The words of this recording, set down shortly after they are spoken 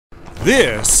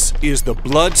This is the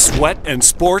Blood, Sweat, and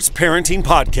Sports Parenting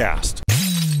Podcast.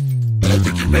 I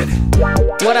think you're ready.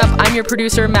 What up? I'm your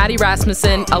producer, Maddy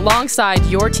Rasmusen, alongside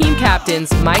your team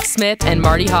captains, Mike Smith and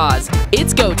Marty Haws.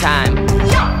 It's go time.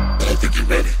 I think you're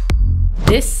ready.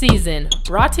 This season,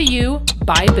 brought to you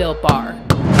by Built Bar.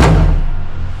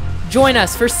 Join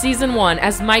us for Season 1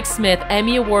 as Mike Smith,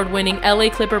 Emmy Award-winning LA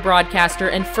Clipper broadcaster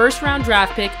and first-round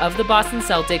draft pick of the Boston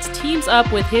Celtics, teams up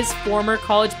with his former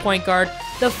college point guard,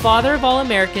 the father of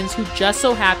All-Americans who just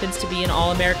so happens to be an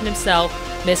All-American himself,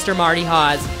 Mr. Marty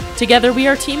Haws. Together we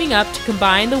are teaming up to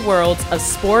combine the worlds of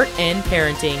sport and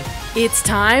parenting. It's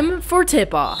time for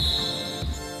tip-off.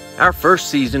 Our first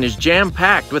season is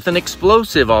jam-packed with an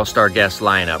explosive all-star guest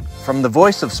lineup. From the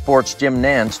voice of sports, Jim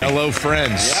Nance, hello,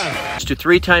 friends, to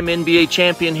three-time NBA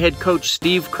champion head coach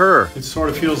Steve Kerr. It sort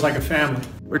of feels like a family.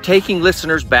 We're taking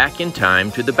listeners back in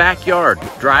time to the backyard,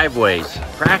 driveways,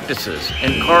 practices,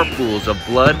 and carpools of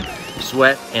blood,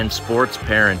 sweat, and sports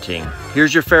parenting.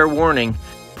 Here's your fair warning: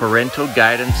 parental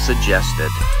guidance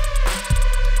suggested.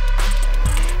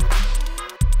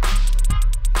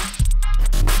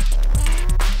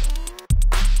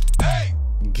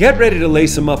 Get ready to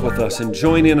lace them up with us and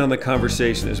join in on the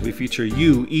conversation as we feature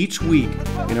you each week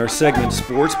in our segment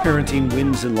Sports Parenting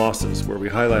Wins and Losses, where we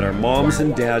highlight our moms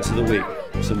and dads of the week.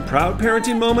 Some proud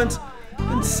parenting moments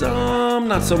and some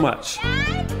not so much.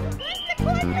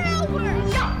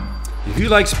 If you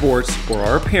like sports or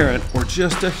are a parent or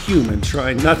just a human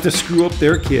trying not to screw up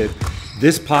their kid,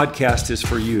 this podcast is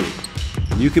for you.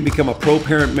 You can become a Pro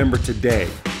Parent member today.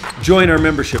 Join our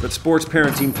membership at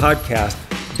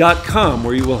sportsparentingpodcast.com,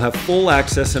 where you will have full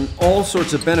access and all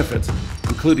sorts of benefits,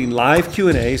 including live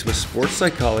Q&As with sports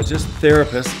psychologists,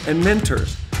 therapists, and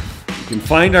mentors. You can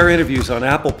find our interviews on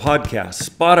Apple Podcasts,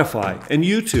 Spotify, and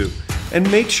YouTube, and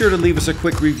make sure to leave us a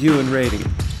quick review and rating.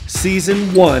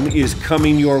 Season 1 is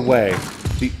coming your way.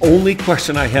 The only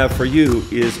question I have for you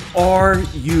is, are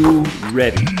you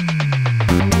ready?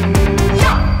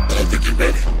 I think you're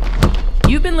ready.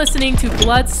 You've been listening to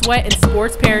Blood, Sweat, and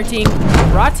Sports Parenting,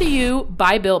 brought to you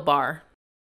by Built Bar.